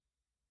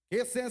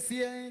¿Qué se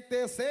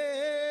siente ser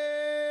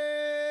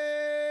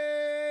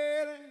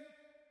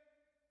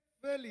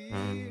feliz?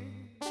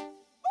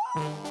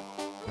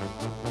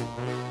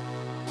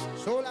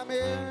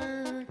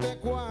 Solamente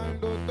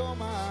cuando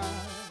tomas,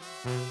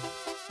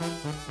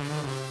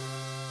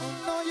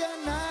 no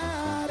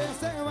llenar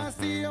ese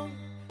vacío,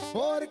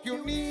 porque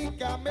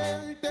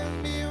únicamente es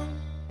mío,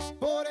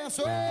 por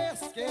eso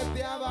es que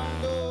te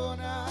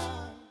abandona.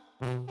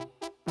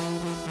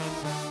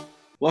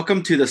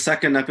 Welcome to the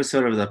second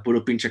episode of the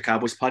Puro Pinche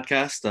Cowboys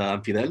podcast.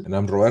 I'm Fidel. And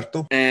I'm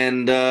Roberto.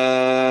 And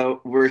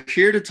we're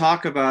here to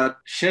talk about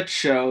shit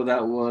show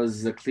that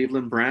was the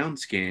Cleveland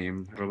Browns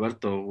game.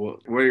 Roberto,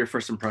 what are your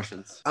first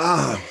impressions?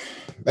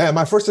 Man,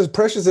 my first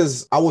impressions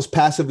is I was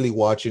passively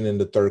watching in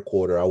the third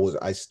quarter.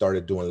 I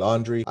started doing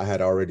laundry. I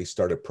had already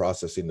started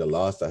processing the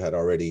loss. I had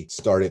already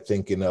started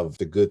thinking of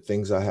the good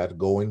things I had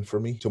going for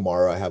me.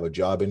 Tomorrow I have a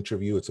job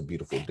interview. It's a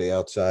beautiful day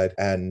outside.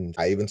 And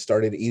I even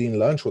started eating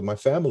lunch with my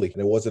family.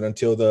 And it wasn't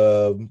until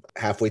the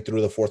halfway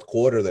through the fourth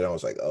quarter that I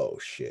was like, oh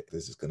shit,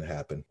 this is gonna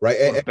happen. Right.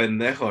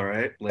 Pendejo,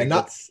 right? Like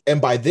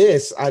and by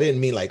this, I didn't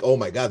mean like, oh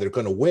my God, they're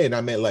gonna win. I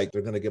meant like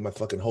they're gonna get my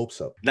fucking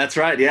hopes up. That's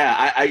right.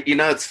 Yeah. I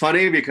it's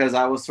funny because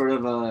I was sort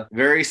of a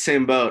very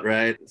same boat,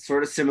 right?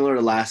 Sort of similar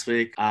to last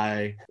week.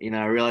 I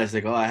realized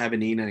like, oh, I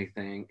haven't eaten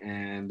anything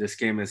and this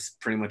game is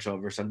pretty much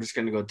over. So I'm just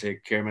gonna go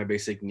take care of my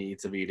basic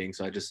needs of eating.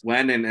 So I just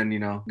went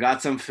and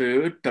got some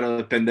food. Pero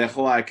the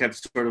pendejo, I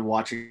kept sort of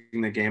watching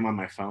the game on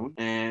my phone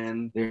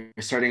and they're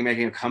starting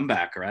making a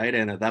comeback, right?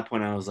 And at that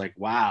point I was like,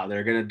 wow,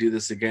 they're gonna do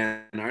this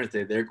again, aren't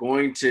they? They're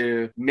going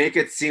to make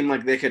it seem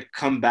like they could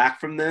come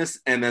back from this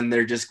and then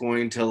they're just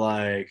going to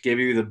like give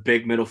you the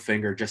big middle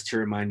finger just to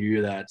remind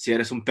you that si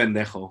eres un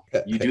pendejo,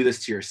 you do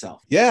this to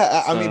yourself.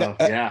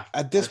 Yeah,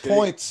 at this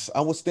point,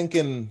 I was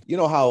thinking, you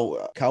know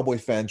how Cowboy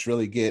fans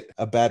really get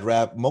a bad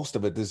rap, most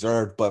of it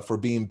deserved, but for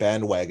being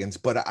bandwagons.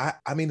 But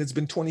I mean, it's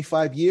been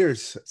 25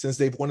 years since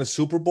they've won a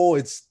Super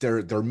Bowl.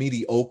 They're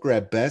mediocre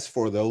at best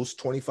for those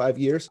 25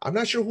 years. I'm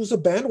not sure who's a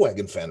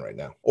bandwagon fan right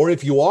now, or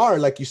if you are,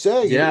 like you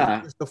say,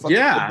 yeah,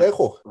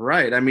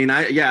 right. I mean,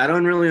 I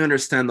don't really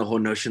understand the whole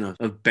notion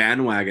of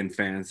bandwagon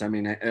fans. I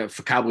mean,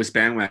 for Cowboys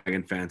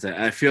bandwagon fans,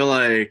 I feel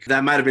like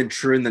that might have been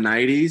true in the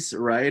 90s,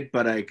 right?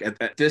 But like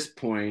at this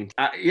point,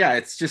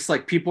 it's just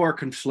like people are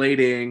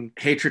conflating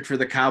hatred for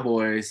the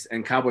Cowboys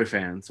and Cowboy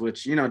fans,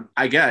 which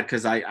I get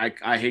because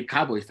I hate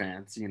Cowboy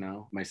fans,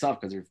 myself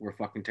because we're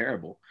fucking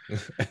terrible.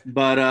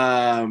 But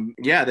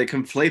they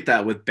conflate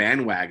that with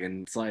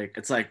bandwagon.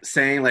 It's like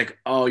saying like,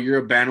 oh, you're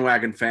a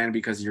bandwagon fan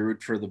because you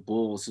root for the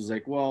Bulls. It's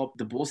like, well,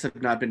 the Bulls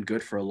have not been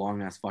good for a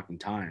long ass fucking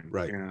time,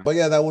 right? But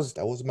yeah, that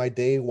was my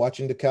day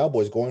watching the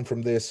Cowboys going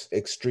from this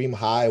extreme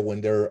high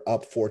when they're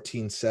up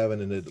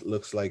 14-7 and it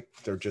looks like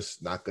they're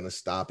just not going to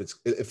stop.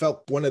 It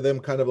felt one of them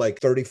kind of like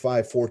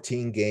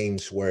 35-14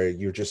 games where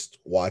you're just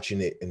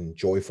watching it and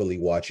joyfully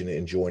watching it,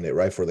 enjoying it,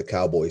 right, for the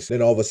Cowboys.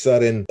 Then all of a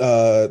sudden,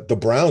 the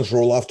Browns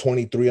roll off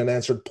 23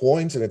 unanswered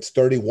points and it's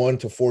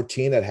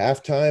 31-14 at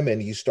halftime.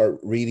 And you start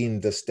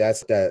reading the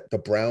stats that the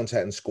Browns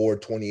hadn't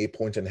scored 28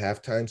 points in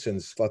halftime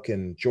since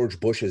fucking George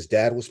Bush's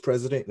dad was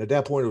president. And at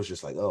that point, it was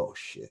just like, oh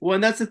shit. Well,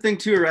 and that's the thing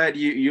too, right?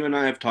 You and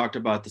I have talked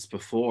about this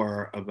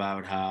before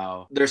about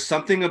how there's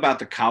something about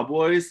the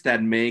Cowboys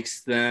that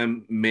makes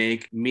them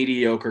make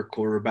mediocre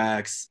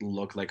quarterbacks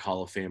look like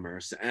Hall of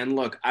Famers. And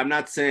look, I'm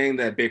not saying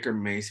that Baker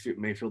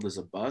Mayfield is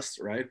a bust,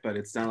 right? But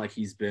it's not like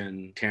he's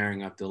been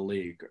tearing up the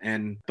league.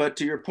 But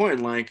to your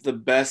point, like the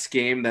best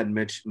game that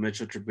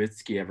Mitchell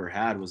Trubisky ever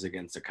had was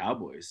against the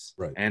Cowboys.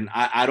 Right. And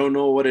I don't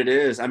know what it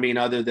is. I mean,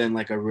 other than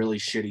like a really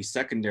shitty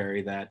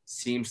secondary that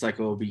seems like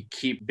it will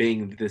keep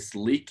being this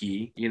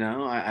leaky,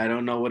 I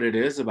don't know what it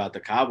is about the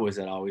Cowboys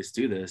that always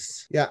do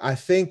this. Yeah,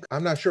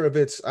 I'm not sure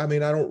if I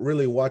don't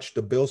really watch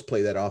the Bills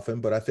play that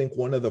often, but I think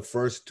one of the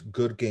first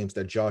good games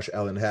that Josh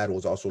Allen had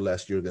was also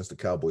last year against the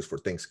Cowboys for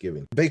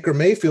Thanksgiving. Baker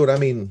Mayfield, I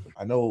mean,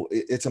 I know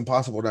it's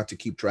impossible not to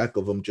keep track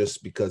of him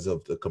just because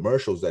of the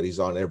commercials that he's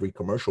on every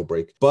commercial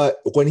break. But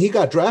when he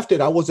got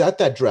drafted, I was at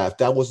that draft.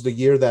 That was the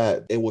year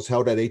that it was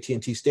held at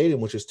AT&T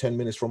Stadium, which is 10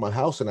 minutes from my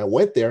house. And I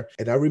went there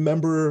and I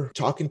remember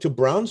talking to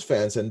Browns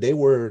fans and they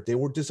were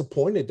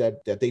disappointed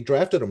that they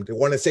drafted him. They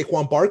wanted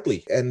Saquon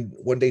Barkley. And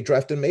when they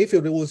drafted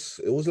Mayfield, it was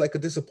like a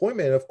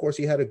disappointment. And of course,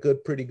 he had a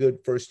pretty good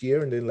first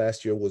year. And then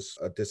last year was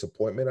a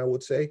disappointment, I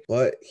would say.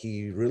 But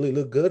he really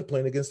looked good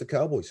playing against the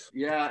Cowboys.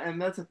 Yeah,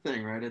 and that's the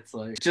thing, right? It's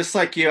like, just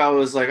like you, I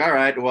was like, all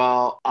right,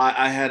 well,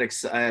 I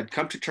had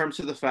come to terms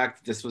with the fact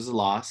that this was a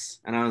loss.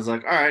 And I was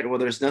like, all right, well,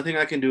 there's nothing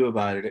I can do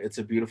about it. It's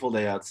a beautiful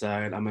day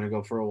outside. I'm going to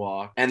go for a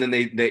walk. And then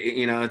they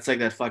it's like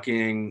that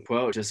fucking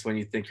quote, just when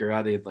you think you're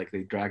out, they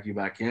drag you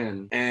back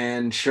in.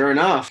 And sure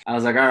enough, I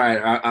was like, all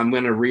right, I'm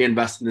going to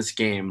reinvest in this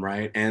game,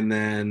 right? And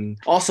then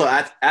also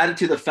added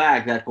to the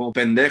fact that, well,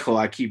 pendejo,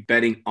 I keep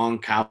betting on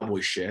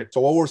Cowboy shit.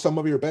 So what were some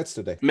of your bets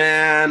today?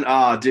 Man,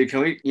 dude,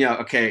 can we,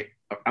 okay.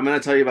 I'm gonna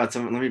tell you about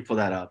something. Let me pull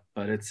that up.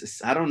 But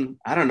it's I don't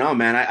know,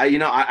 man.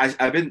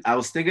 I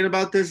was thinking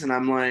about this, and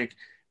I'm like,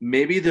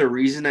 maybe the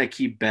reason I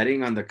keep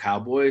betting on the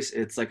Cowboys,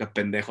 it's like a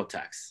pendejo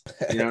tax.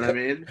 You know what I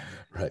mean?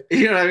 Right.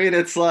 You know what I mean?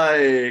 It's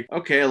like,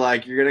 okay,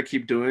 like you're gonna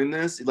keep doing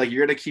this, like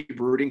you're gonna keep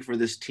rooting for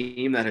this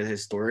team that has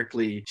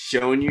historically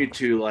shown you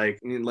to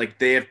like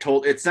they have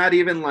told. It's not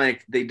even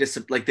like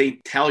like they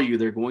tell you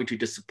they're going to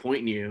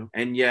disappoint you,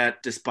 and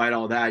yet despite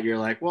all that, you're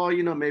like, well,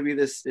 maybe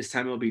this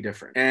time it'll be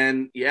different.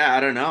 And yeah, I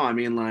don't know. I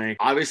mean, like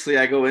obviously,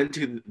 I go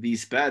into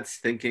these bets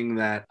thinking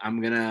that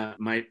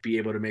might be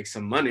able to make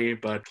some money,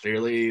 but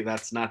clearly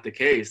that's not the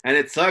case. And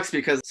it sucks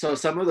because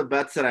some of the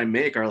bets that I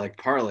make are like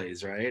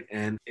parlays, right?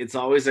 And it's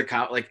always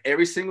like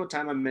every single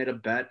time I made a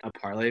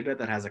parlay bet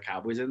that has a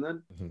Cowboys in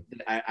them,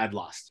 I've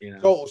lost.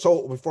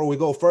 So before we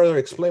go further,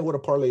 explain what a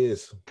parlay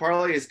is.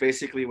 Parlay is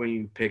basically when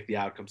you pick the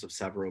outcomes of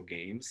several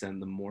games,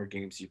 and the more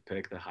games you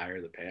pick, the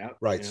higher the payout.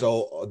 Right.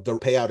 So the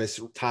payout is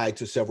tied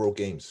to several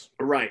games.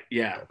 Right.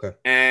 Yeah. Okay.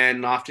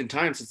 And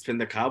oftentimes it's been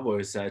the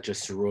Cowboys that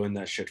just ruin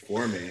that shit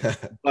for me.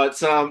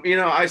 But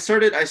I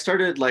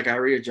started like I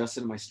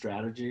readjusted my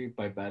strategy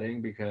by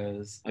betting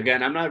because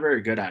again, I'm not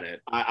very good at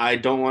it. I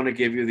don't want to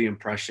give you the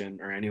impression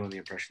or anyone the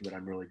impression that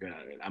I'm really good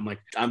at it. I'm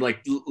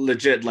like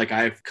legit, like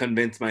I've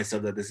convinced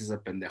myself that this is a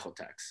pendejo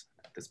tax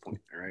at this point,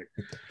 all right?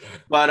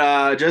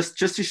 But just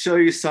to show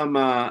you some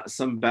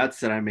bets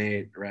that I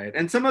made, right?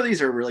 And some of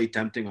these are really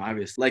tempting,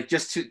 obviously. Like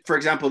for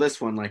example,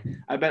 this one, like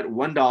I bet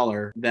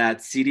 $1 that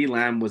CeeDee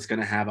Lamb was going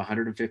to have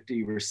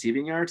 150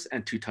 receiving yards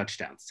and 2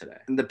 touchdowns today,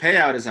 and the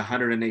payout is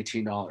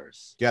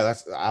 $118. Yeah,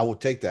 I would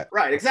take that.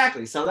 Right,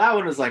 exactly. So that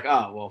one was like,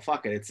 oh well,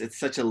 fuck it. It's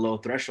such a low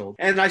threshold,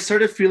 and I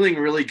started feeling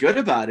really good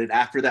about it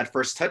after that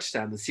first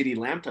touchdown, the CeeDee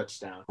Lamb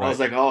touchdown. Right. I was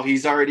like, oh,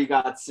 he's already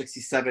got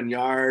 67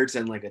 yards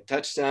and like a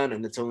touchdown,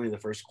 and it's only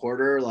the first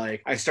quarter.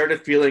 Like I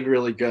started feeling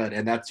really good,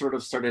 and that sort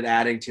of started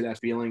adding to that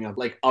feeling of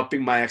like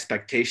upping my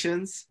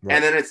expectations. Right.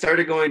 And then it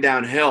started going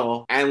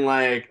downhill, and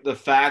like the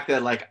fact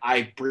that like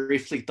I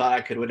briefly thought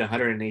I could win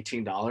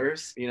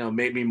 $118,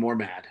 made me more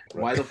mad.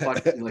 Right. Why the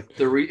fuck? Like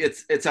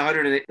it's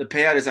 108. The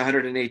payout is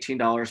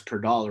 $118 per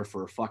dollar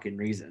for a fucking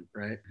reason,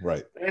 right?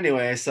 Right.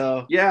 Anyway,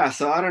 so yeah,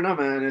 so I don't know,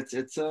 man.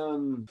 It's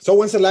So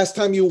when's the last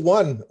time you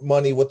won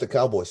money with the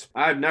Cowboys?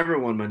 I've never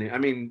won money. I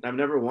mean, I've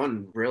never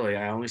won really.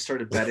 I only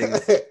started betting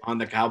on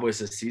the Cowboys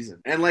this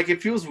season, and like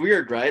it feels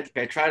weird, right?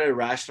 Like, I try to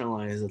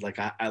rationalize it. Like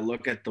I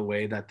look at the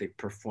way that they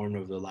performed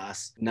over the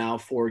last now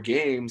 4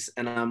 games,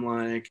 and I'm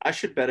like, I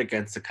should bet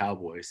against the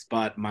Cowboys,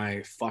 but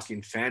my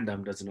fucking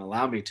fandom doesn't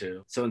allow me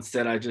to. So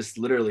instead, I just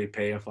literally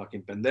pay a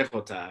fucking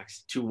pendejo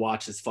tax to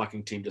watch this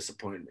fucking team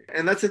disappoint me.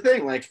 And that's the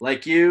thing.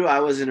 Like you, I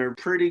was in a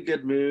pretty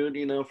good mood,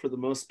 for the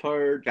most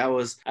part.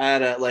 I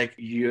had a, like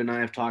you and I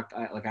have talked.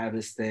 I have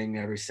this thing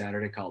every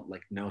Saturday called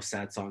like No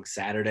Sad Song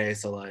Saturday.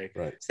 So like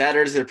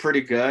Saturdays are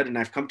pretty good, and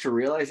I've come to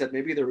realize that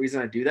maybe the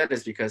reason I do that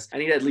is because I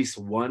need at least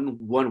one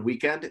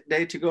weekend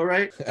day to go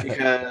right,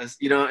 because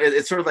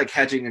it's sort of like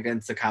hedging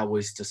against the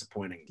Cowboys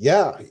disappointing.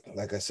 Yeah,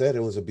 like I said,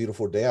 it was a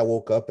beautiful day. I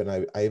woke up and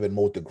I even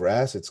mowed the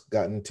grass. It's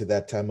gotten to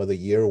that time of the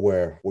year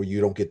where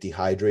you don't get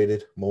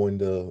dehydrated mowing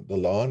the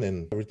lawn,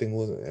 and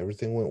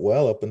everything went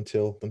well up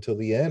until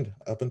the end.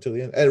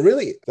 And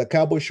really, the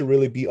Cowboys should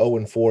really be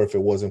 0-4 if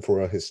it wasn't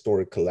for a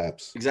historic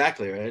collapse.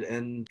 Exactly, right?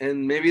 And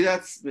maybe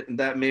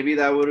maybe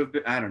that would have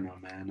been, I don't know,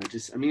 man.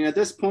 I mean, at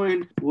this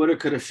point, woulda,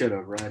 coulda, shoulda,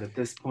 right? At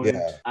this point,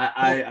 yeah.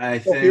 I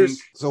think.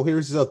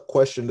 Here's a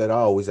question that I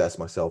always ask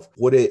myself: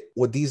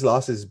 Would these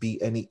losses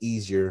be any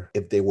easier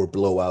if they were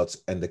blowouts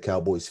and the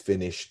Cowboys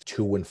finished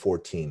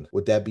 2-14?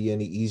 Would that be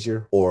any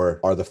easier, or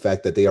are the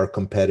fact that they are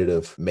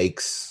competitive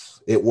makes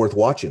it worth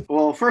watching?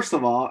 Well, first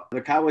of all,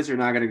 the Cowboys are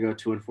not going to go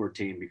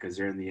 2-14 because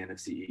they're in the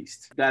NFC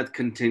East. That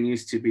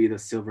continues to be the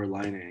silver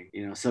lining,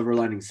 silver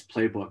linings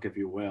playbook, if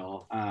you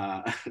will.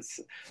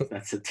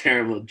 That's a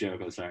terrible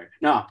joke. I'm sorry.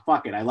 No,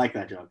 fuck it. I like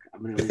that joke.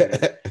 I'm going to leave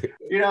it.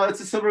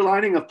 It's a silver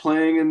lining of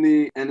playing in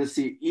the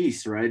NFC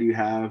East, right? You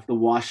have the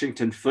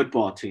Washington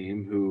football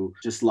team who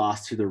just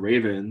lost to the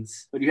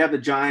Ravens, but you have the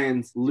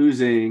Giants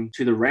losing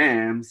to the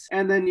Rams,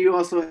 and then you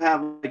also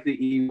have like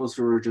the Eagles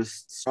who are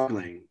just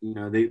struggling.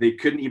 They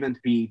couldn't even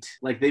beat,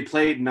 like they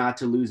played not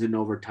to lose in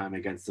overtime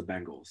against the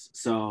Bengals.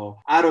 So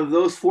out of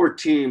those 4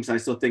 teams, I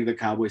still think the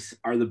Cowboys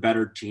are the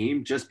better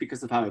team just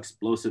because of how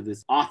explosive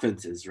this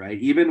offense is, right?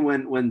 Even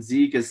when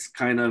Zeke is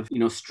kind of,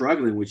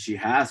 struggling, which he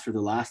has for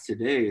the last 2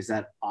 days,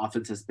 that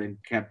offense has been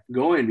kept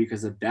going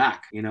because of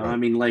Dak. Right. I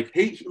mean, like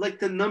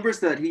the numbers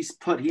that he's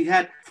put, he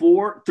had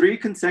 3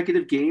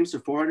 consecutive games for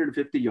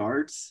 450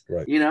 yards.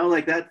 Right.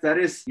 Like that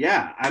is,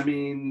 yeah. I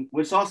mean,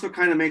 which also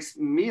kind of makes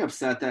me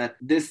upset that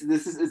this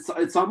is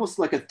it's almost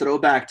like a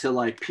throwback to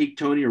like peak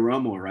Tony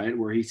Romo, right?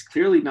 Where he's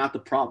clearly not the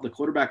problem. The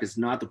quarterback is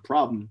not the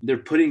problem. They're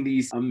putting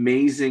these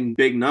amazing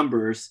big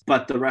numbers,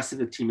 but the rest of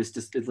the team is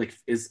just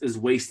is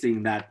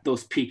wasting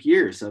those peak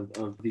years of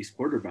these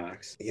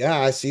quarterbacks. Yeah,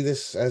 I see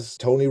this as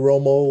Tony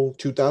Romo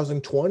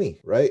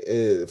 2020,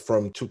 right?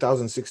 From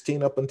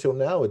 2016 up until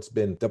now,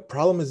 the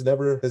problem has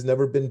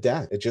never been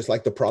Dak. It's just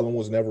like the problem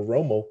was never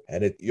Romo,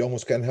 and you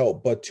almost can't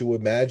help but to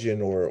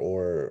imagine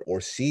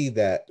or see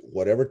that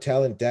whatever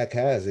talent Dak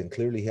has, and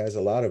clearly he has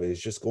a lot of it,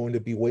 is just going to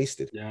be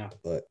wasted. Yeah.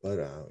 But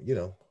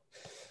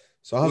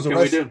So how's What the can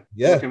we rest? do?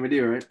 Yeah. What can we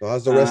do, right? So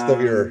how's the rest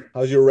of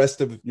your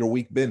rest of your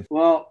week been?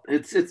 Well,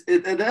 it's that's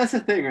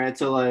the thing, right?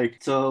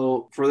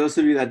 So for those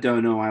of you that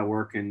don't know, I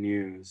work in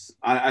news.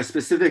 I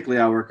specifically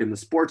I work in the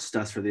sports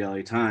desk for the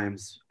LA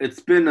Times. It's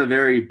been a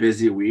very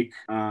busy week.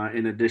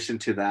 In addition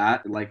to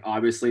that, like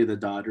obviously the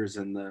Dodgers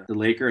and the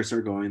Lakers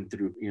are going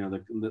through,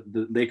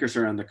 the Lakers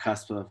are on the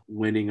cusp of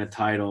winning a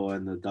title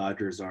and the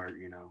Dodgers are,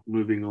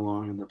 moving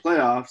along in the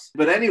playoffs.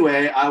 But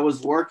anyway, I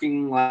was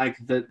working like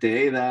the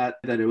day that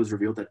it was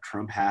revealed that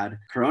Trump had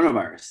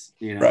coronavirus,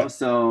 Right.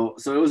 So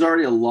it was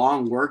already a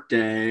long work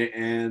day,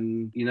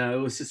 and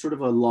it was just sort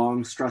of a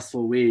long,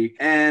 stressful week.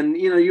 And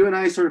you and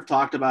I sort of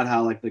talked about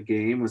how like the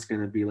game was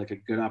going to be like a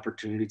good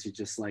opportunity to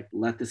just like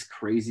let this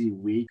crazy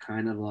week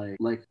kind of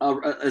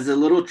as a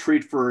little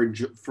treat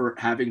for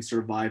having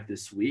survived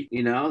this week,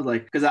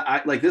 like because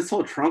I like this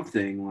whole Trump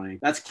thing, like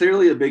that's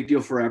clearly a big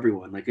deal for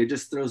everyone. Like it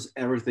just throws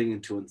everything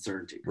into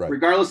uncertainty, Right.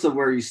 regardless of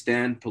where you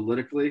stand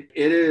politically.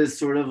 It is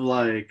sort of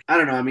like, I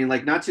don't know. I mean,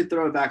 like not to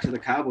throw it back to the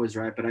Cowboys,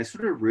 right? But I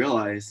sort of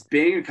realized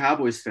being a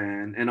Cowboys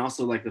fan, and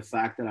also like the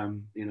fact that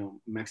I'm,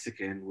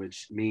 Mexican,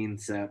 which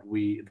means that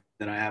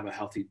I have a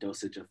healthy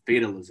dosage of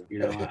fatalism.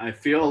 I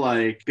feel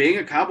like being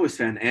a Cowboys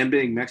fan and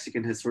being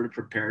Mexican has sort of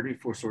prepared me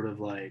for sort of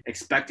like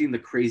expecting the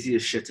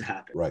craziest shit to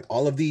happen. Right.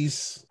 All of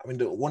these, I mean,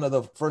 one of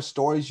the first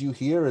stories you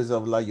hear is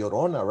of La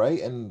Llorona, right?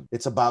 And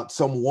it's about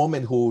some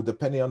woman who,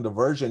 depending on the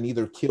version,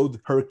 either killed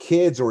her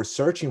kids or is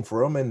searching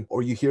for them.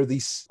 Or you hear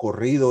these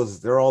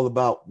corridos, they're all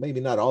about, maybe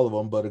not all of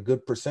them, but a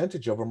good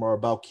percentage of them are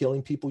about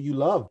killing people you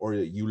love or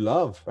you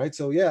love, right?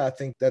 So yeah, I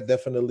think that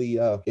definitely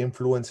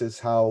influences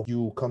how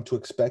you come to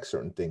expect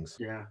certain things.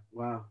 Yeah.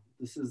 Wow.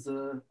 This is,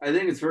 I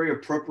think it's very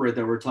appropriate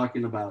that we're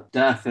talking about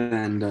death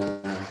and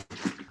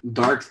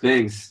dark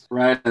things,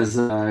 right? As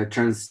it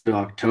turns to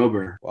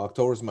October. Well,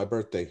 October's my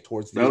birthday.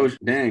 Towards the end.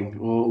 Dang.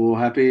 Well,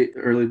 happy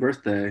early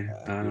birthday.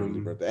 Early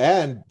birthday.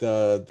 And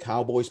the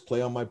Cowboys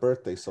play on my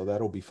birthday, so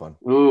that'll be fun.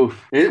 Ooh.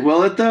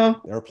 Will it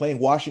though? They're playing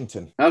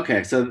Washington.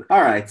 Okay, so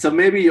all right, so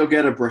maybe you'll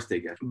get a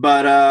birthday gift.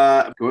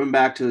 But going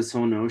back to this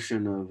whole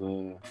notion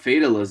of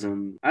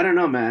fatalism, I don't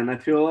know, man. I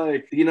feel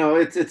like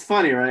it's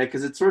funny, right?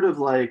 Because it's sort of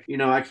like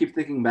I keep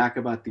thinking back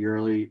about the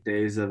early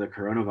days of the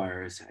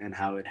coronavirus and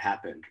how it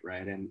happened,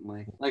 right? And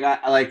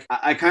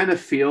I kind of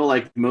feel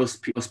like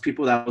most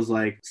people that was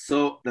like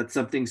that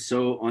something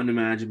so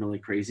unimaginably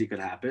crazy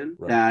could happen,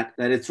 right,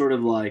 that it sort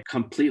of like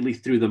completely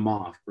threw them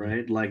off,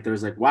 right? Like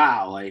there's like,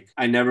 wow, like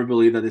I never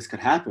believed that this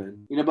could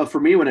happen, but for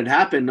me when it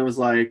happened, it was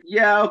like,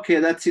 yeah, okay,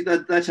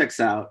 that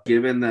checks out,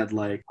 given that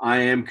like I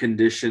am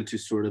conditioned to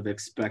sort of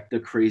expect the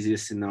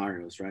craziest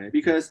scenarios, right?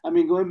 Because I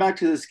mean, going back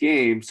to this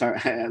game, sorry,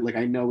 like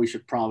I know we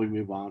should probably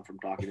move on from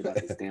talking about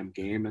this damn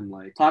game and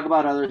like talk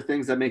about other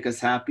things that make us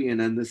happy and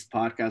end this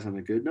podcast on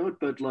a good note.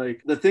 But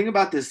like the thing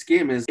about this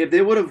game is if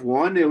they would have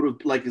won, it would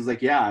have like, it's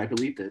like, yeah, I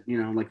believed it,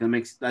 like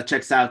that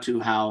checks out to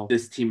how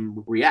this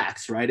team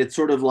reacts, right? It's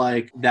sort of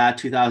like that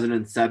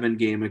 2007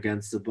 game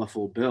against the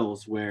Buffalo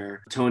Bills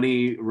where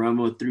Tony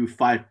Romo threw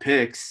 5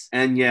 picks,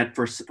 and yet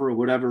for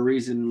whatever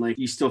reason, like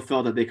you still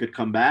felt that they could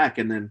come back,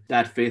 and then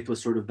that faith was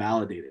sort of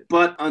validated.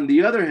 But on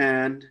the other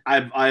hand,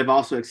 I've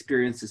also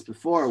experienced this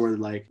before where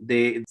like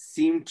they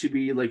seem to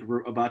be like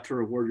about to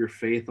reward your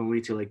faith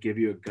only to like give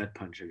you a gut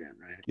punch again,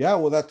 right? Yeah,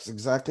 well, that's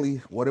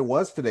exactly what it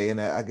was today.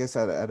 And I guess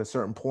at a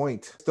certain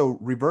point, the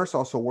reverse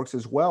also works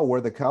as well, where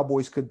the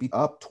Cowboys could be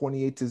up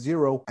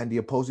 28-0 and the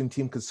opposing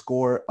team could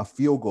score a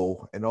field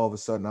goal. And all of a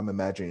sudden I'm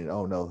imagining,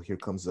 oh no, here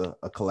comes a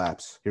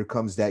collapse. Here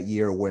comes that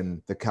year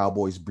when the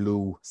Cowboys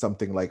blew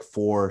something like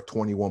 4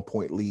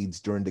 21-point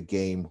leads during the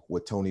game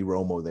with Tony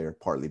Romo there,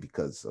 partly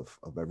because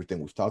of everything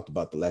we've talked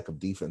about, the lack of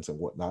defense and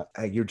whatnot.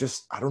 And you're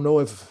just, I don't know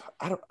if,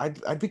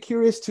 I'd be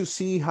curious to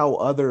see how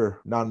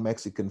other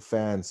non-Mexican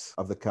fans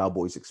of the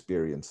Cowboys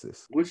experience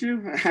this. Would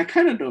you? I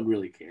kind of don't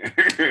really care.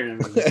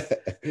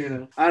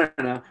 I don't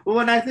know. Well,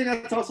 and I think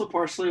that's also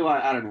partially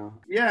why, I don't know.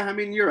 Yeah, I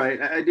mean, you're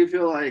right. I do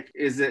feel like,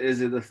 is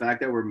it the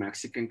fact that we're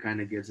Mexican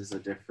kind of gives us a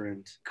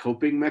different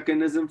coping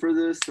mechanism for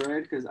this,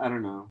 right? Because I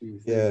don't know.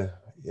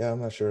 Yeah,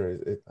 I'm not sure.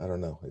 I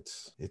don't know.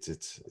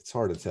 It's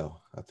hard to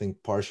tell. I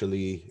think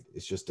partially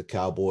it's just the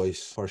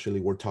Cowboys. Partially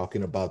we're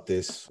talking about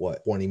this,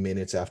 20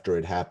 minutes after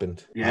it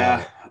happened.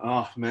 Yeah.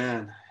 Oh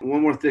man.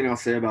 One more thing I'll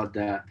say about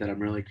that I'm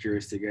really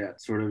curious to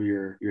get sort of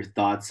your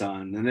thoughts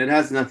on, and it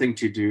has nothing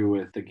to do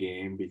with the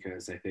game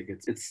because I think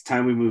it's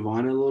time we move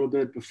on a little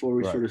bit before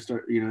we sort of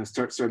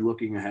start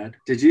looking ahead.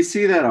 Did you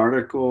see that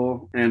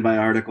article? And by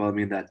article I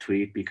mean that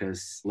tweet,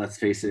 because let's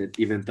face it,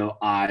 even though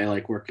I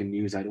like work in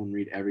news, I don't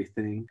read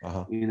everything.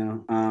 But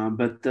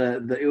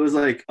it was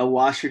like a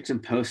Washington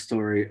Post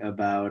story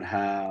about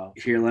how,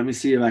 here, let me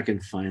see if I can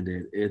find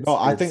it.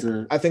 I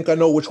think I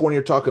know which one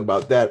you're talking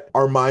about, that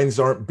our minds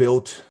aren't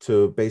built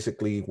to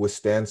basically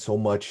withstand so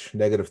much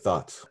negative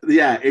thoughts.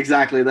 Yeah,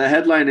 exactly. seriously, the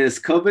headline is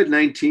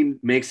COVID-19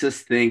 makes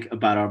us think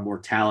about our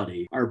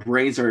mortality. Our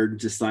brains are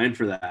designed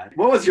for that.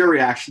 What was your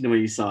reaction to when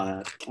you saw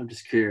that? I'm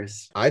just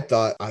curious.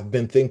 I've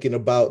been thinking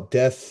about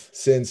death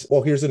since,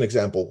 well, here's an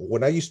example.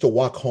 When I used to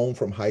walk home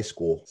from high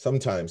school,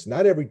 sometimes,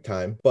 not every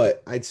time,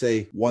 but I'd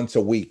say once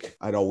a week,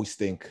 I'd always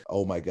think,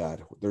 oh my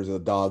God, there's a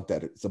dog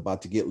that is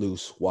about to get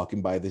loose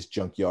walking by this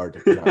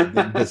junkyard.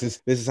 This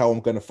is how I'm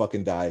going to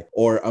fucking die.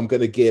 Or I'm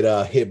going to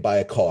get hit by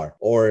a car.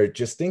 Or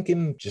just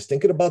thinking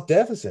about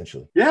death,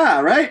 essentially.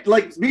 Yeah, right.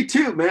 Like me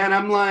too, man.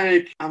 I'm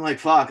like,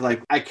 fuck.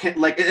 Like I can't.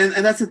 Like,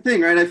 and that's the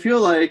thing, right? I feel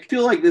like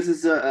this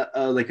is a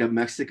like a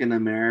Mexican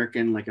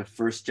American, like a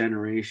first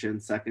generation,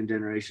 second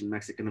generation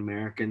Mexican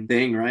American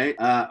thing, right?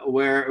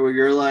 Where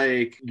you're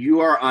like,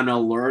 you are on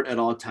alert at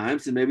all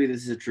times, and maybe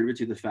this is a tribute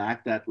to the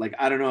fact that, like,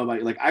 I don't know about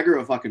you, like I grew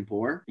up fucking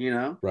poor, you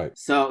know, right?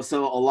 So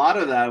a lot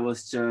of that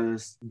was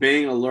just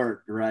being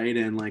alert, right,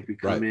 and like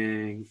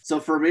becoming. Right. So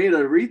for me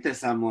to read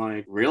this, I'm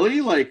like,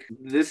 really, like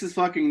this is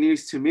fucking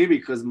news to me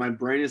because my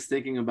brain is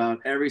thinking about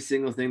every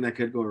single thing that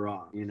could go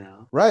wrong, you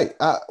know? Right.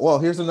 Well,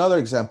 here's another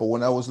example.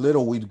 When I was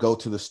little, we'd go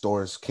to the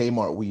stores.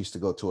 Kmart, we used to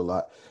go to a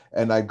lot.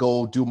 And I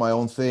go do my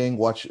own thing,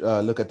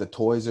 look at the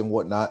toys and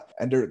whatnot.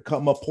 And there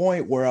come a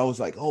point where I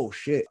was like, oh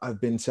shit, I've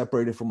been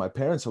separated from my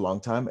parents a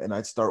long time. And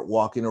I'd start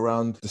walking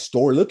around the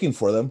store looking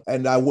for them.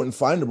 And I wouldn't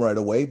find them right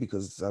away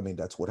because, I mean,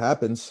 that's what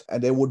happens.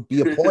 And there would be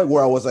a point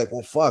where I was like,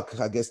 well, fuck,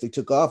 I guess they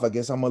took off. I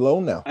guess I'm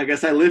alone now. I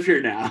guess I live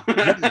here now.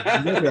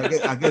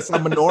 I guess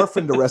I'm an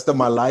orphan the rest of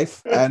my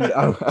life. And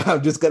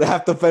I'm just going to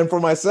have to fend for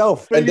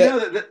myself. But and you then,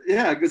 know that,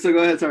 yeah, so go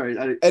ahead. Sorry.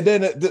 And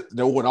then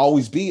there would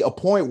always be a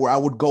point where I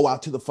would go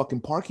out to the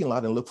fucking parking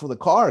lot and look for the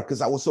car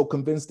because I was so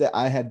convinced that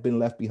I had been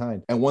left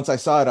behind. And once I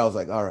saw it, I was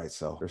like, all right,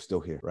 so they're still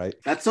here, right?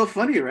 That's so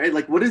funny, right?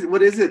 Like, what is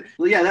it?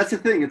 Well, yeah, that's the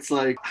thing. It's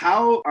like,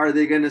 how are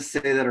they going to say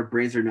that our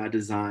brains are not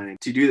designed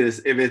to do this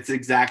if it's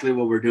exactly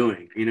what we're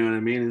doing? You know what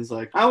I mean? It's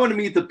like, I want to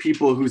meet the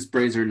people whose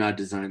brains are not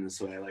designed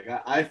this way. Like,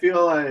 I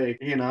feel like,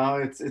 you know,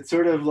 it's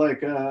sort of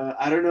like,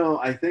 I don't know.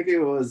 I think it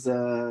was,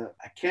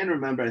 I can't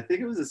remember. I think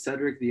it was a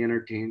Cedric the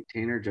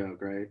Entertainer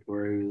joke, right?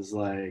 Where he was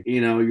like,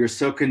 you know, you're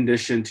so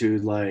conditioned to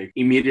like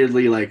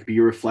immediately like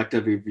be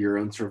reflective of your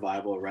own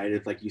survival, right?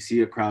 If like you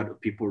see a crowd of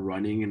people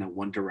running in a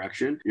one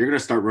direction, you're going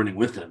to start running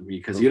with them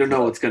because you don't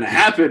know what's going to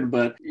happen,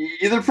 but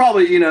either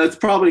probably, you know, it's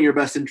probably in your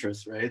best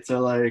interest, right? So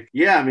like,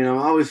 yeah, I mean, I'm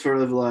always sort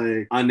of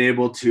like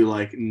unable to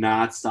like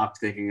not stop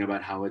thinking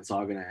about how it's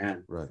all going to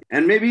end. Right.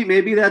 And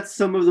maybe that's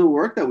some of the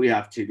work that we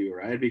have to do,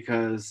 right?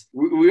 Because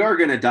we are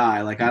going to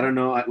die. Like, I don't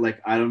know,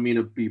 like, I don't mean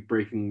to be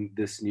breaking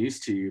this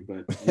news to you,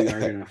 but we are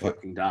going to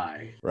fucking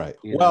die. Right.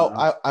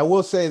 Well, I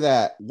will say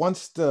that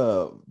once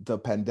the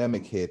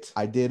pandemic hit,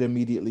 I did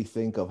immediately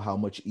think of how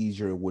much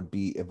easier it would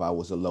be if I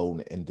was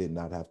alone and did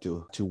not have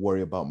to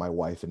worry about my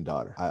wife and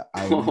daughter.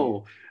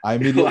 I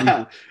immediately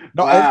wow.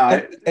 No,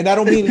 wow. And I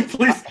don't mean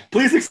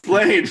please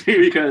explain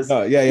because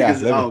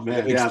because, oh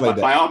man, yeah,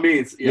 by all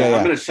means,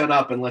 I'm gonna shut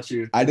up and let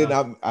you. I'm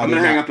gonna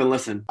hang up and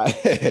listen.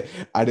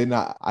 I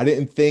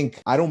didn't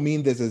think. I don't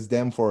mean this as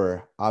them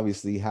for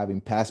obviously having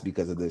passed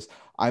because of this.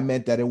 I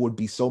meant that it would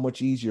be so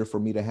much easier for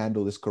me to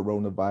handle this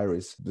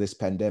coronavirus, this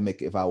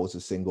pandemic, if I was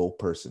a single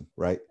person,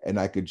 right? And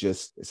I could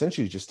just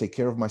essentially just take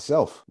care of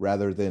myself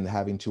rather than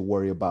having to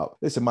worry about,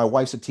 listen, my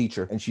wife's a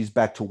teacher and she's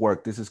back to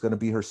work. This is going to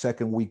be her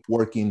second week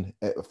working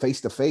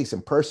face to face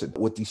in person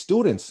with these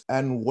students.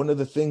 And one of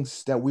the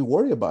things that we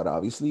worry about,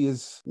 obviously,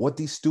 is what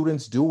these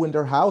students do in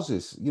their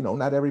houses. You know,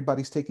 not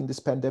everybody's taking this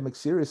pandemic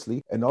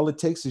seriously. And all it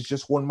takes is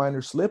just one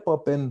minor slip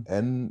up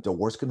and the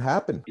worst can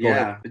happen.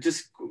 Yeah,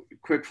 just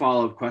quick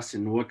follow-up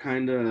question.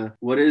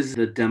 What is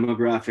the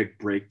demographic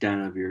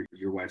breakdown of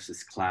your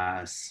wife's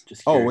class?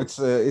 Just curious.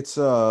 It's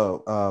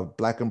a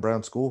black and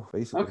brown school,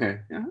 basically. Okay.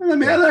 Yeah. I mean,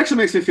 that actually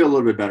makes me feel a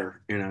little bit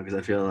better, you know, because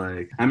I feel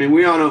like, I mean,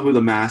 we all know who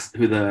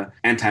the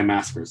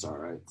anti-maskers are,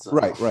 right? So,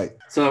 right.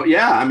 So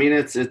yeah, I mean,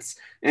 it's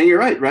and you're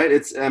right?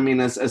 It's, I mean,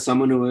 as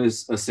someone who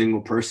is a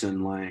single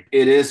person, like,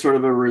 it is sort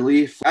of a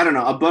relief. I don't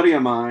know, a buddy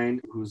of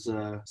mine who's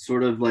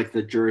sort of like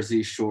the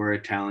Jersey Shore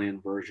Italian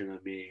version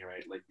of me,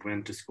 right? Like,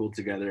 went to school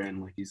together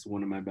and like he's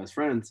one of my best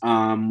friends.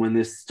 When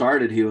this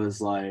started, he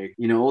was like,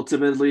 you know,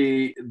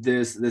 ultimately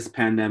this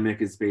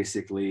pandemic is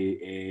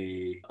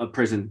basically a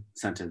prison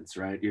sentence,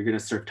 right? You're gonna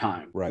serve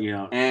time, right? You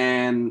know,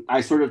 and I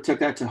sort of took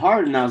that to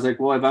heart, and I was like,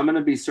 well, if I'm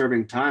gonna be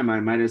serving time,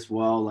 I might as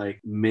well like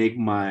make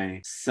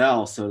my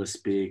cell, so to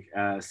speak,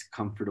 as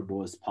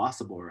comfortable as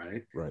possible,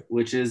 right?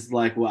 Which is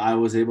like what I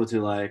was able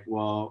to like,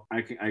 well,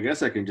 I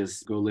guess I can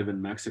just go live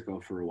in Mexico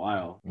for a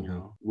while, you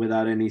know,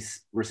 without any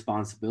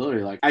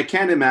responsibility. Like, I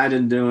can't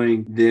imagine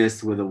doing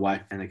this with a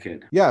wife and a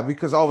kid. Yeah,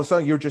 because all of a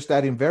sudden you're just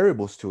adding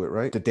variables to it,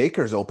 right? The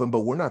daycare's open,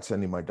 but we're not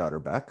sending my daughter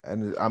back.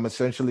 And I'm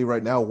essentially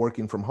right now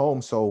working from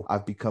home. So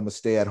I've become a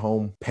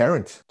stay-at-home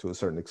parent to a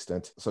certain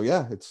extent. So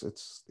yeah, it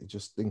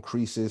just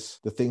increases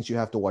the things you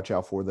have to watch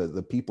out for,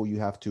 the people you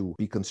have to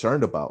be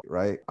concerned about,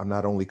 right? I'm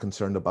not only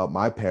concerned about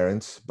my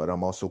parents, but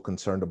I'm also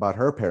concerned about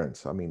her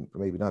parents. I mean,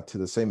 maybe not to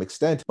the same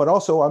extent, but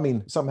also, I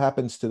mean, if something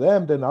happens to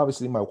them, then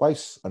obviously my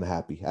wife's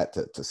unhappy,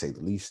 to say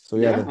the least. So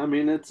yeah, I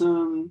mean, it's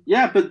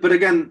but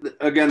again,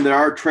 there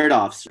are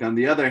trade-offs. On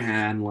the other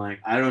hand, like,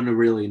 I don't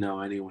really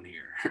know anyone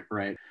here,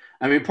 right?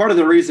 I mean, part of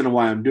the reason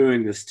why I'm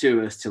doing this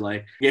too is to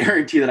like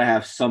guarantee that I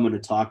have someone to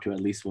talk to at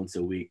least once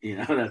a week. You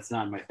know, that's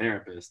not my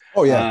therapist.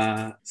 Oh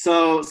yeah.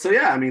 So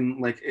yeah, I mean,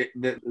 like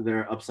there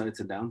are upsides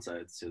and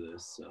downsides to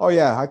this. So. Oh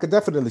yeah, I could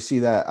definitely see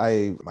that.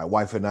 My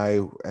wife and I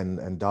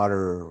and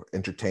daughter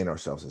entertain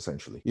ourselves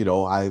essentially. You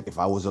know, if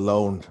I was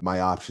alone,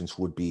 my options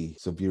would be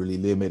severely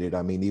limited.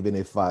 I mean, even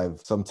if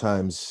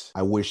sometimes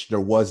I wish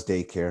there was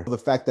daycare. The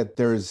fact that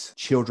there's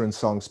children's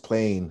songs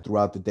playing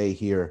throughout the day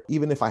here,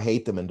 even if I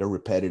hate them and they're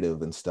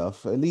repetitive and stuff,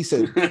 at least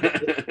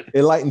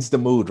it lightens the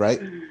mood, right?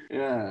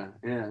 Yeah.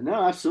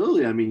 No,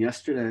 absolutely. I mean,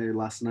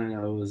 last night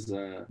I was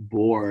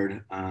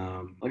bored.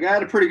 Like, I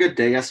had a pretty good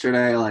day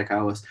yesterday.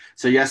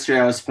 Yesterday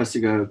I was supposed to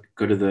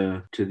go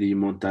to the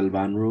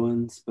Montalban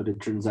ruins, but it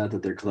turns out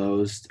that they're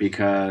closed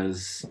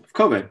because of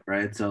COVID,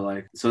 right?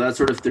 So that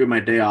sort of threw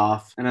my day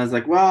off, and I was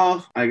like,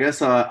 well, I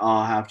guess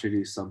I'll have to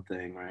do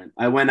something, right?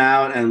 I went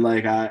out and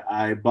like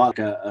I bought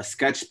a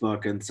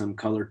sketchbook and some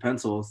colored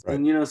pencils, right.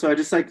 And so I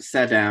just like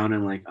sat down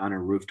and like on a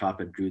rooftop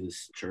and drew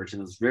this church,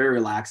 and it was very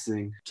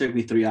relaxing. It took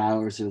me 3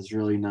 hours. It was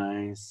really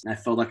nice. I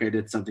felt like I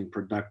did something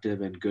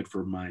productive and good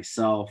for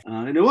myself,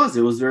 and it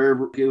was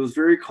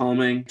very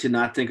calming to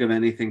not think of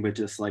anything but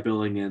just like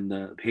filling in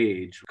the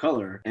page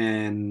color,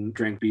 and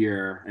drank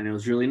beer, and it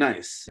was really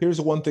nice. Here's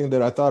one thing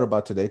that I thought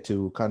about today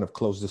to kind of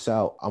close this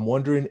out. I'm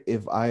wondering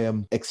if I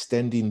am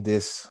extending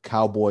this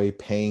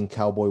paying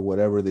cowboy,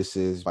 whatever this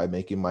is, by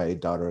making my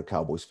daughter a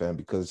Cowboys fan,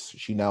 because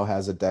she now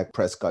has a Dak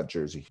Prescott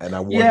jersey, and I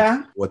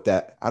wonder what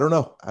that. I don't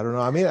know.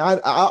 I mean, I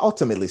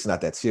ultimately it's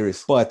not that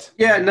serious, but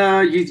yeah, no,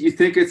 you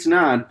think it's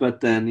not,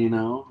 but then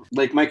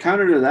like my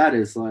counter to that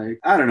is like,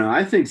 I don't know,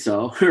 I think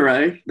so,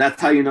 right?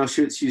 That's how you know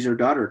she's your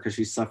daughter, because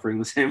she's suffering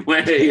the same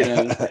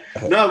way.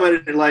 No,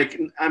 but like,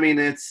 I mean,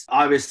 it's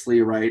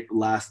obviously right.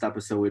 Last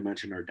episode we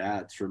mentioned our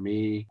dads. For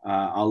me,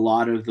 a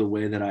lot of the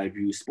way that I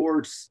view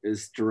sports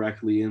is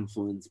directly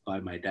influenced by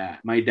my dad.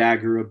 My dad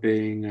grew up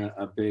being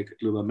a big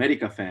Club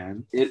America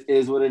fan. It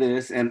is what it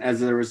is, and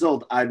as a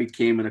result, I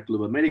became a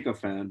Club America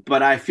fan.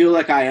 But I feel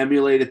like I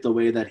emulated the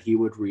way that he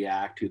would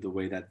react to the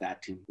way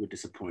that team would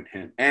disappoint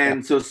him.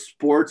 And so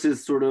sports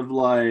is sort of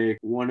like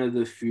one of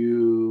the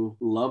few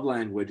love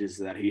languages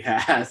that he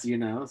has,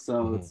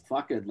 so it's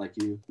fuck it. Like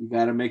you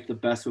got to make the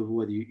best of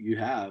what you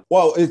have.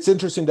 Well, it's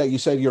interesting that you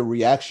said your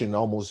reaction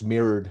almost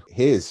mirrored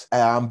his.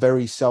 I'm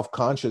very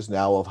self-conscious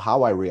now of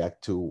how I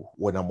react to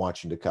when I'm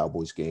watching the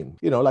Cowboys game.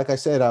 Like I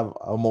said, I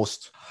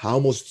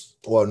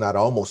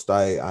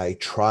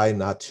try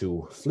not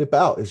to flip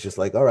out. It's just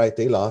like, all right,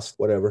 they lost,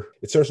 whatever.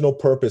 It serves no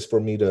purpose for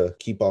me to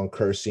keep on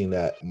cursing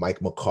at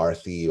Mike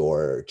McCarthy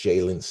or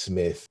Jalen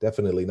Smith.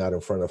 Definitely not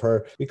in front of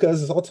her,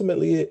 because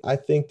ultimately I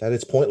think that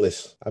it's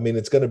pointless. I mean,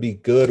 it's going to be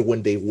good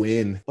when they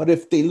win, but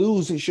if they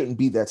lose, it shouldn't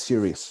be that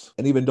serious.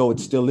 And even though it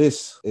still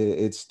is,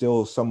 it's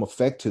still some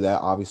effect to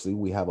that. Obviously,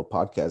 we have a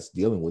podcast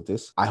dealing with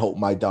this. I hope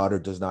my daughter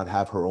does not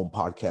have her own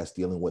podcast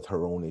dealing with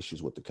her own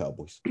issues with the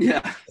Cowboys.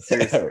 Yeah,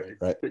 seriously.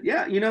 Right. But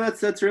yeah,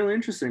 that's really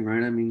interesting,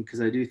 right? I mean,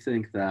 because I do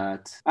think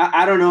that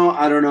I don't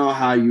know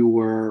how you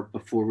were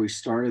before we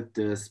started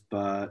this,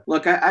 but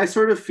look, I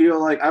sort of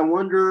feel like I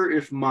wonder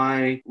if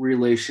my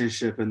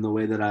relationship and the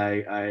way that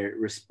I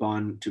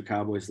respond to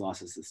Cowboys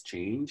losses has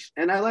changed.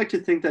 And I like to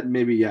think that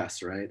maybe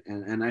yes, right?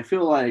 And I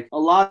feel like a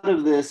lot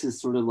of this is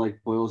sort of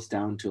like boils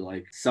down to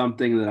like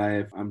something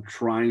that I'm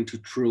trying to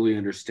truly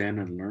understand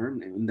and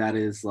learn, and that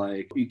is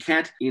like, you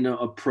can't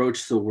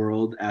approach the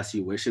world as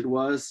you wish it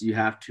was. You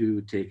have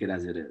to take it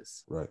as it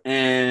is. Right.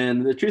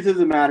 And the truth of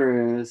the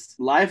matter is,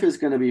 life is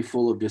going to be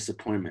full of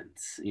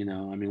disappointments.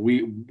 I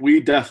mean, we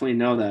definitely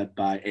know that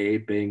by A,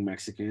 being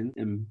Mexican,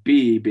 and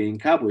B, being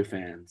Cowboy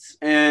fans.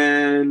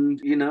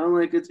 And,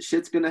 like,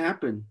 shit's going to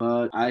happen.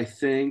 But I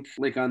think,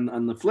 like,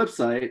 on the flip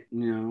side,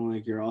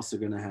 like, you're also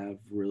going to have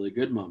really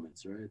good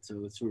moments, right?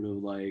 So it's sort of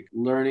like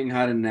learning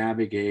how to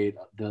navigate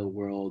the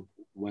world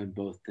when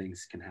both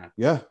things can happen.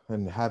 Yeah,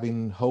 and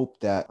having hope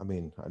that, I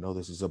mean, I know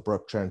this is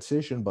abrupt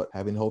transition, but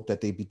having hope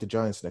that they beat the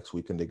Giants next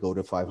week and they go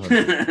to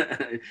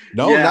 500.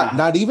 No, yeah.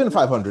 not even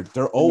 500.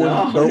 They're 0.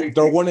 No. They're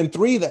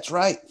 1-3. That's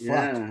right.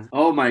 Yeah. Fuck.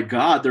 Oh my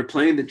God, they're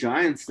playing the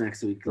Giants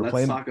next week.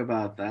 Let's talk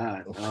about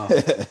that. Oh.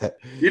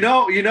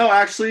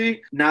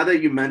 Actually, now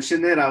that you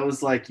mentioned it, I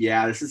was like,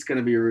 yeah, this is going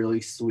to be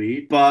really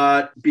sweet.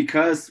 But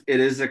because it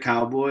is the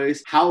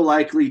Cowboys, how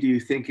likely do you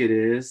think it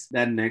is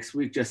that next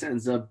week just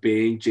ends up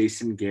being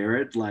Jason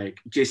Garrett? Like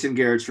Jason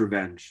Garrett's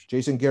revenge.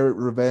 Jason Garrett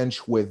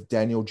revenge with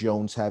Daniel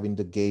Jones having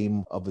the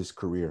game of his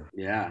career.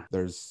 Yeah.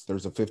 There's a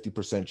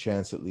 50%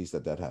 chance at least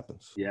that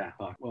happens. Yeah.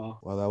 Fuck. Well,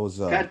 that was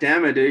God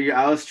damn it, dude.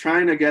 I was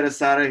trying to get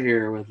us out of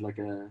here with like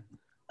a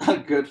a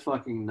good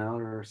fucking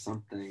note or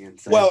something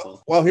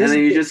insightful. Well, here's and then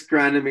the you thing. just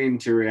grinded me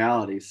into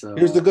reality. So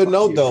Here's the good fuck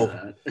note, you though.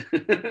 for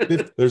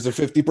that. There's a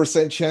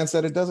 50% chance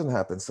that it doesn't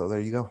happen. So there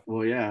you go.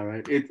 Well, yeah,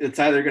 right. It's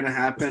either gonna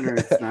happen or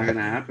it's not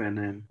gonna happen,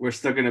 and we're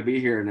still gonna be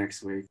here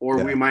next week,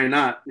 or we might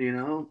not. You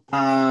know.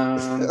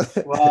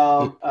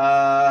 Well.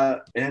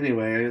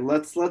 Anyway,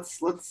 let's try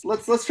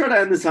to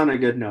end this on a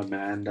good note,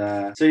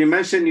 man. So you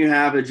mentioned you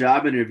have a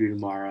job interview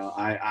tomorrow.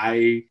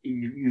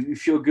 You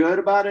feel good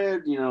about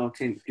it? You know,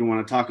 do you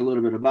want to talk a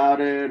little bit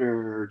about it,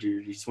 or do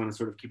you just want to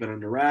sort of keep it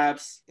under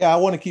wraps? Yeah, I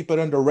want to keep it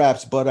under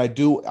wraps, but I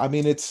do. I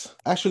mean, it's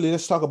actually,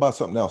 let's talk about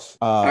something else.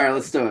 All right,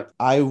 let's do it.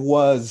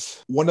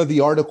 One of the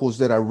articles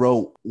that I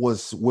wrote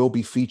will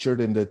be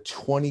featured in the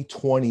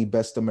 2020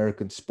 Best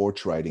American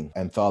Sports Writing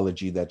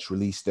anthology that's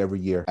released every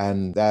year.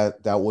 And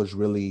that was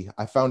really,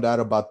 I found out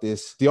about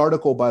this. The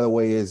article, by the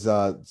way, is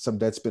some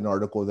Deadspin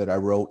article that I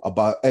wrote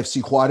about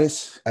FC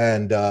Juarez.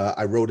 And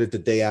I wrote it the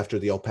day after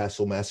the El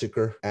Paso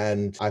massacre.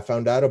 And I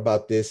found out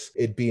about this,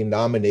 it being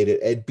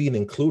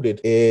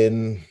included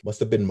in, must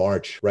have been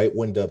March, right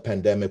when the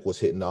pandemic was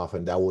hitting off.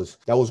 And that was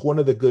one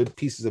of the good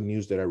pieces of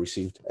news that I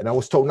received. And I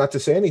was told not to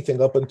say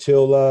anything up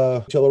until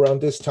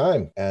around this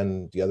time.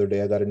 And the other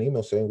day I got an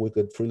email saying we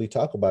could freely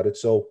talk about it.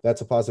 So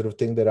that's a positive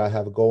thing that I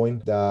have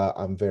going.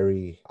 I'm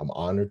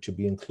honored to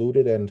be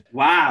included. And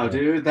wow,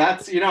 dude,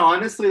 that's,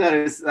 honestly,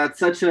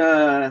 that's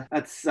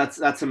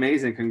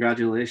amazing.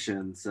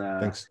 Congratulations.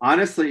 Thanks.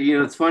 Honestly,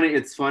 it's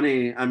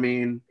funny. I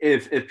mean,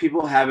 if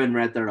people haven't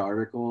read that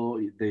article,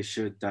 they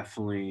should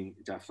definitely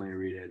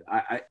read it.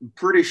 I'm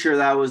pretty sure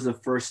that was the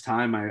first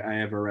time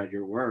I ever read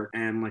your work.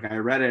 And like, I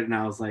read it and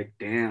I was like,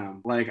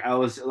 damn,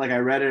 I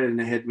read it and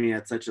it hit me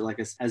at such a,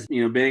 as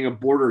being a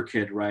border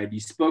kid, right? You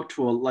spoke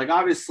to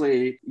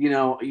obviously,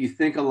 you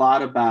think a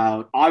lot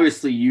about,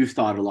 obviously you've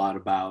thought a lot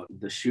about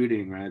the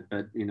shooting, right?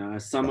 But,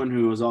 as someone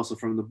who was also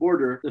from the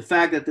border, the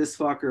fact that this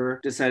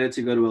fucker decided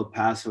to go to El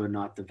Paso and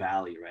not the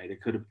Valley, right?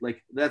 It could have,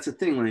 that's the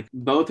thing,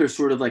 both are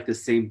sort of the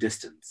same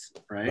distance,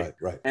 right?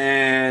 Right.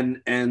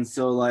 And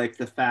so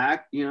the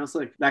fact, it's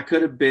that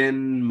could have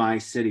been my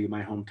city,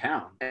 my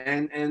hometown.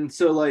 And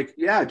so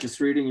just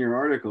reading your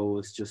article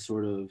was just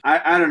sort of,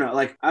 I don't know,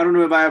 I don't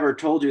know if I ever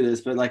told you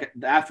this, but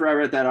after I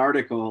read that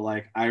article,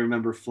 I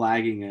remember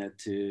flagging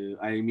it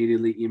I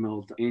immediately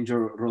emailed Angel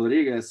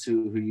Rodriguez,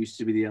 who used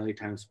to be the LA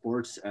Times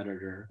sports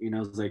editor. I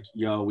was like,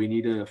 yo, we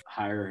need to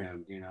hire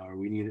him, or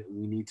we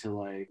need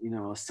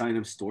to assign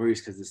him stories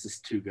because this is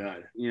too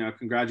good.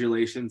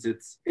 Congratulations.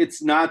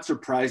 It's not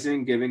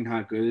surprising given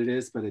how good it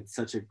is, but it's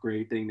such a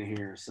great thing to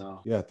hear.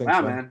 So yeah, thanks,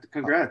 wow, man.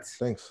 Congrats.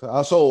 Thanks.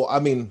 So I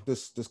mean,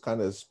 this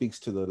kind of speaks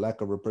to the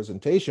lack of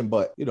representation,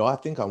 but I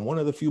think I'm one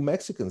of the few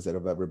Mexicans that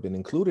have ever been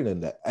included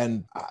in that.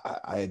 And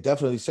I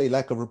definitely say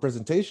lack of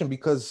representation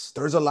because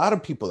there's a lot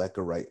of people that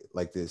could write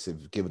like this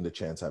if given the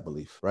chance, I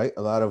believe, right?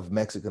 A lot of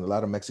Mexican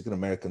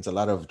Americans, a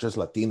lot of just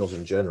Latinos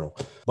in general.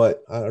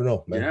 But I don't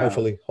know, man.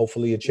 Yeah.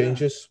 Hopefully it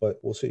changes, but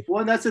we'll see.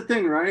 Well, that's the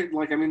thing, right?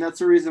 That's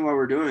the reason why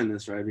we're doing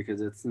this, right?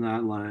 Because it's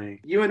not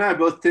you and I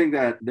both think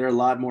that there are a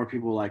lot more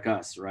people like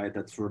us, right?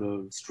 That sort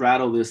of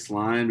straddle this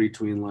line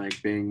between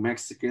being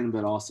Mexican,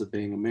 but also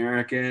being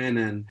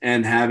American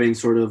and having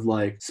sort of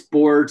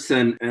sports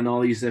and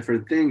all these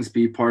different things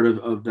be part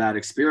of that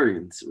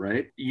experience,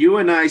 right? You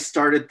and I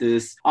started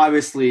this,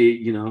 obviously,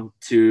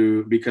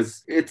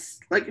 because it's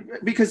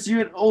because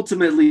you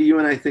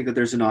and I think that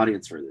there's an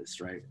audience for this,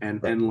 right?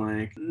 And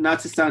not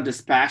to sound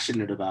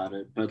dispassionate about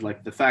it, but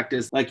the fact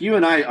is, you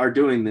and I are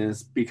doing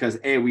this because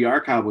A, we are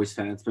Cowboys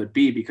fans, but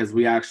B, because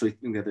we actually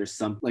think that there's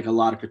some a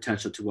lot of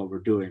potential to what we're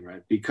doing,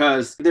 right?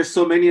 Because there's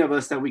so many of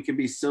us that we can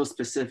be so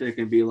specific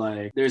and be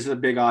there's a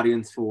big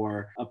audience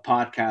for a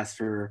podcast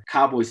for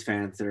Cowboys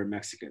fans that are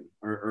Mexican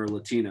or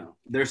Latino.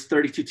 There's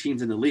 32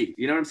 teams in the league.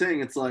 You know what I'm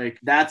saying? It's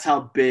that's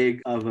how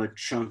big of a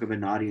chunk of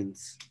an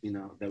audience,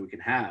 that we can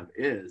have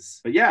is.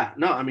 But yeah,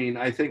 no, I mean,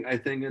 I think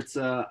it's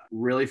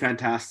really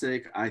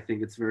fantastic. I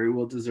think it's very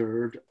well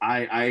deserved.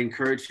 I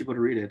encourage people to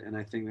read it, and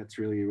I think that's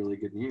really, really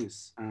good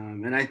news.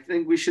 And I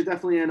think we should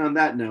definitely end on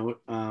that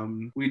note.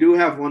 We do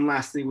have one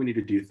last thing we need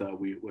to do, though,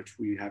 which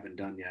we haven't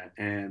done yet.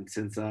 And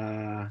since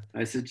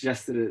I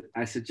suggested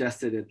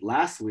it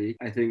last week,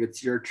 I think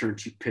it's your turn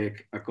to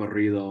pick a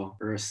corrido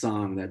or a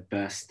song that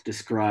best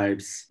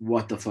describes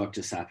what the fuck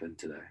just happened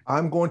today.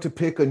 I'm going to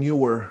pick a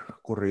newer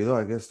corrido.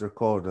 I guess they're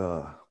called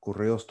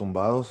corridos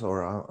tumbados,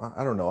 or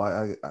I don't know.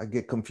 I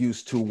get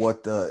confused to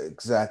what the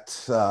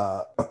exact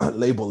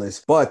label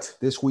is. But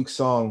this week's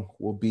song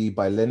will be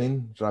by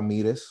Lenin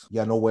Ramirez,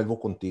 Ya no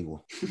vuelvo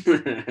contigo.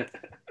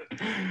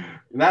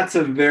 That's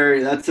a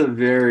very,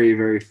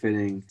 very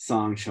fitting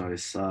song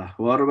choice.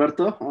 Well,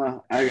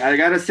 Roberto, I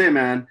gotta say,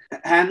 man,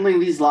 handling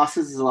these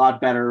losses is a lot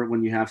better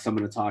when you have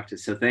someone to talk to.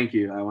 So thank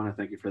you. I want to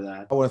thank you for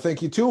that. I want to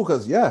thank you too,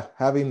 because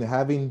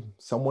having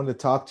someone to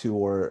talk to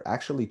or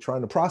actually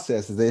trying to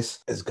process this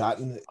has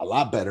gotten a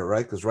lot better,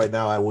 right? Because right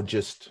now I would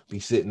just be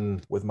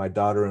sitting with my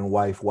daughter and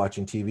wife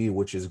watching TV,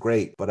 which is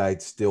great, but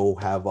I'd still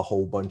have a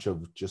whole bunch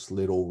of just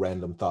little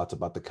random thoughts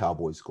about the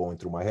Cowboys going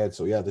through my head.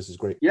 So yeah, this is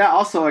great. Yeah.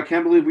 Also, I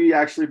can't believe we we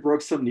actually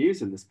broke some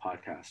news in this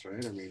podcast,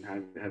 right? I mean,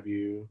 have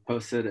you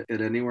posted it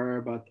anywhere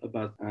about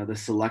the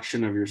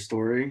selection of your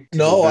story?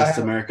 No, Best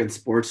American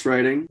sports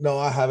writing. No,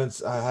 I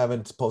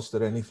haven't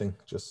posted anything.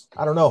 Just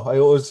I don't know.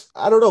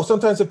 I don't know.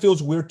 Sometimes it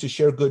feels weird to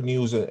share good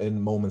news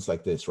in moments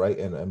like this, right?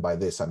 And by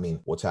this I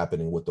mean what's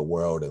happening with the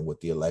world and with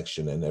the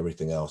election and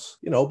everything else.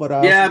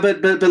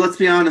 But but let's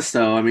be honest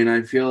though. I mean,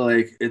 I feel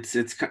like it's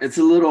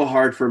a little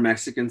hard for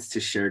Mexicans to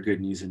share good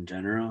news in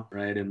general,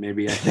 right? And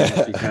maybe I think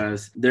it's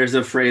because there's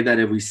afraid that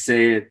if we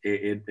say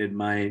it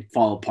might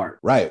fall apart.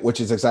 Right,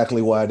 which is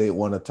exactly why I didn't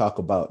want to talk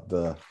about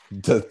the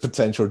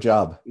potential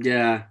job.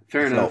 Yeah,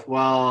 fair enough.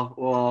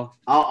 Well,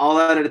 I'll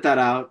edit that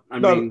out. I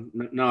mean,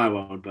 no, I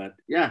won't. But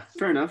yeah,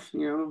 fair enough.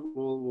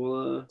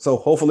 We'll so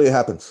hopefully it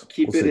happens.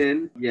 Keep it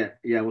in.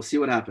 Yeah. We'll see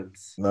what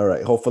happens. All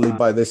right. Hopefully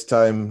by this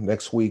time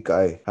next week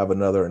I have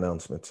another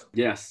announcement.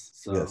 Yes.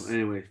 So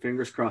anyway,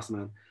 fingers crossed,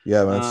 man.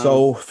 Yeah, man.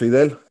 So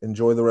Fidel,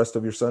 enjoy the rest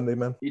of your Sunday,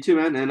 man. You too,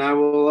 man. And I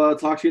will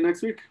talk to you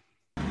next week.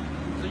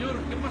 Señor,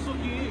 ¿qué pasó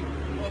aquí?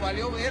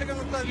 Valió verga,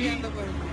 no estás viendo, pues.